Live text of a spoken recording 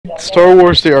Star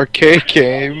Wars the arcade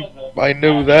game. I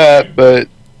knew that, but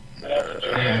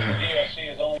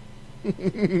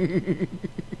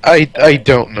I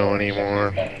don't know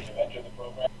anymore.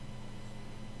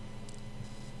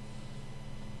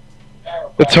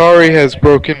 Atari has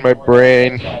broken my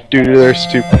brain due to their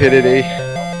stupidity.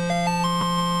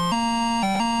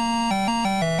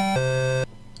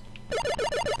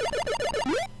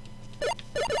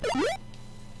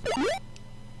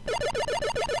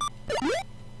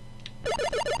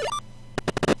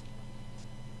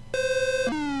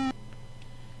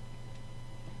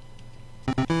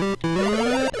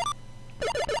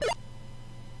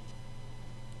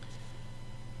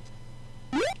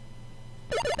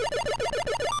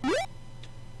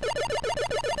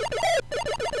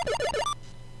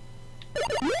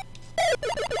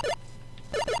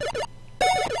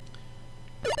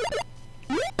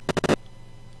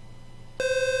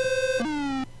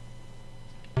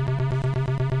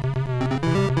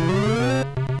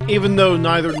 Even though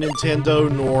neither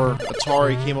Nintendo nor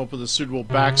Atari came up with a suitable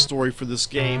backstory for this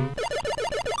game,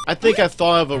 I think I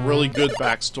thought of a really good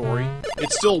backstory.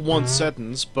 It's still one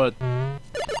sentence, but...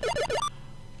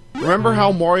 Remember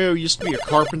how Mario used to be a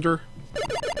carpenter?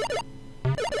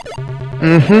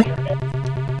 Mm-hmm.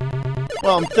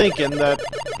 Well, I'm thinking that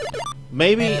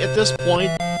maybe at this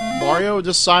point, Mario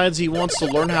decides he wants to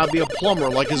learn how to be a plumber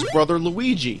like his brother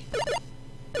Luigi.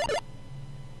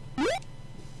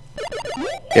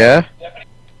 Yeah?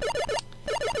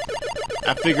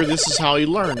 I figure this is how he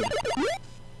learned.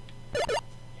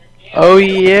 Oh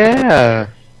yeah.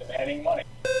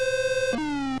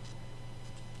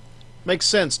 Makes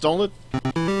sense, don't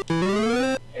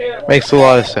it? Makes a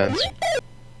lot of sense.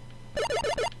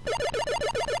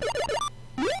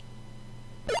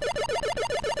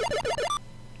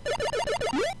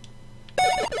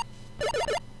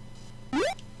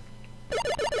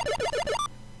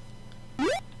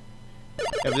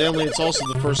 Evidently, it's also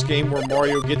the first game where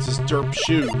Mario gets his derp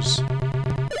shoes.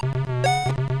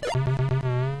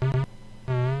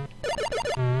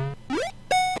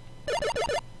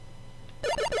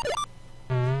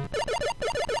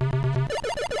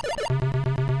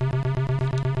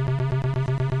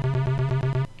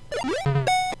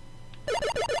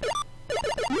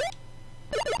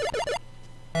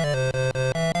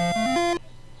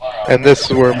 And this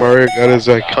is where Mario got his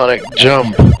iconic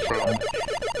jump from.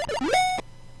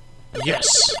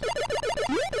 Yes!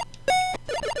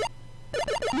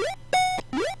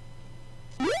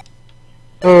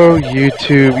 Oh,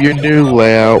 YouTube, your new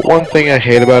layout. One thing I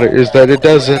hate about it is that it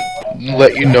doesn't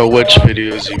let you know which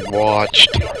videos you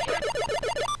watched.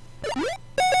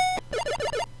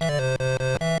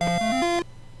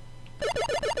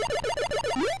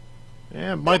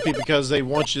 Yeah, it might be because they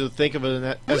want you to think of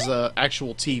it as an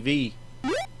actual TV.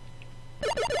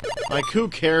 Like, who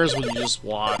cares what you just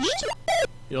watched?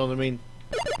 You know what I mean?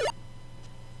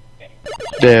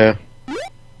 Yeah.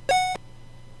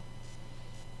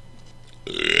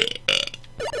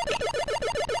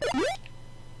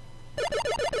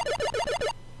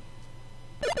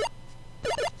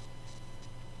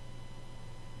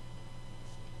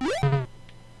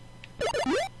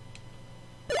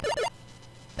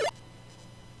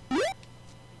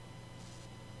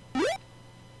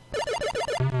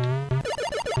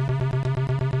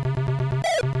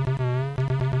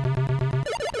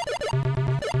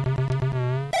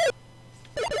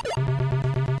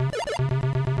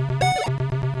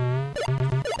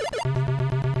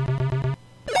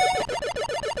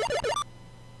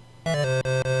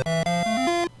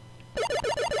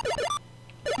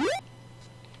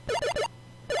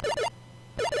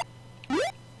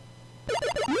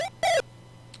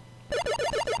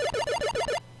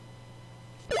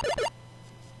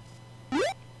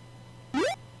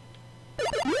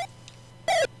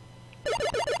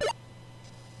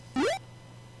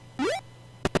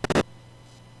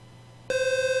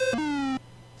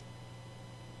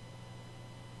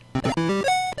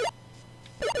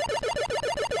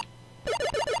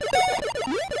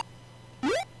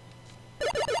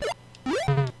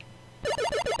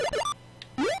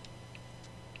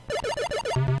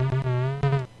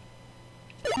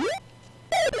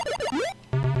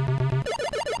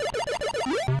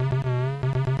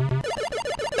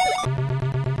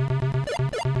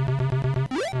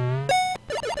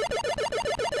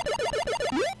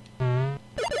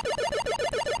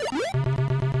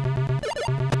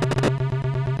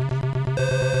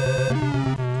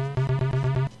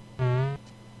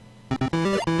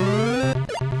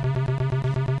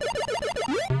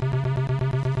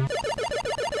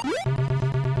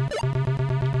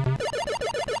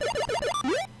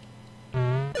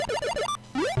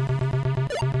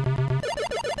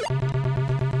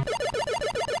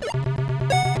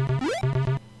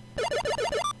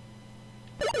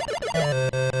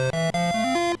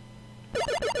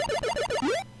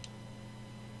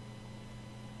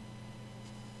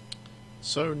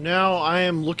 So now I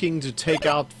am looking to take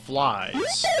out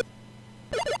flies.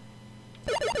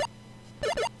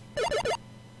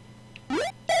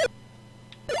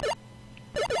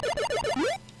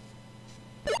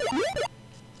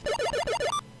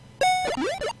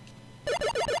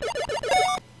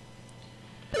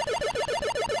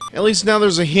 At least now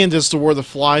there's a hint as to where the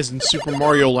flies in Super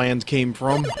Mario Land came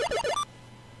from.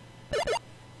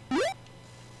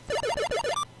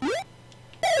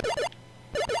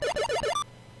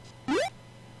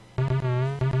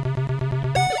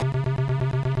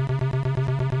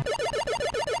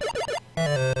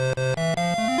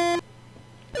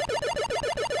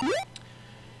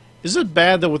 Is it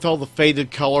bad that with all the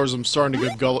faded colors I'm starting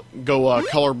to go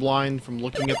colorblind from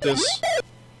looking at this?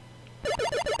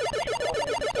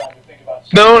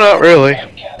 No, not really. I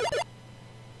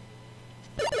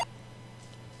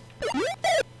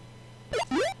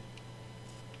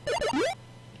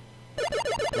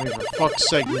mean, for fuck's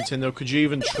sake, Nintendo, could you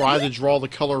even try to draw the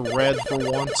color red for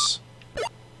once?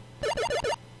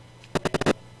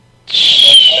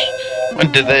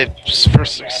 When did they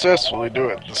first successfully do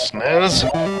it? The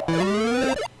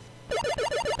SNES?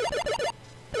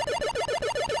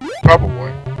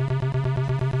 Probably.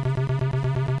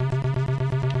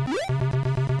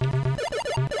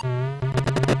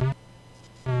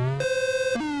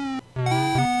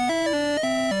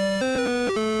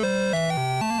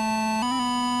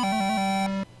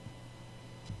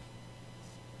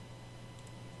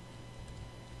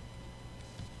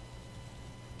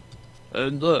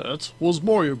 And that was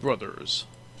Mario Brothers.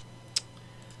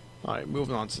 Alright,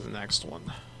 moving on to the next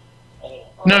one.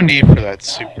 No need for that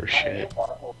super shit.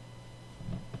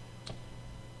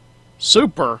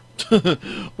 Super?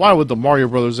 Why would the Mario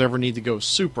Brothers ever need to go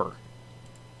super?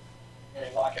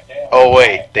 Oh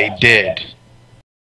wait, they did.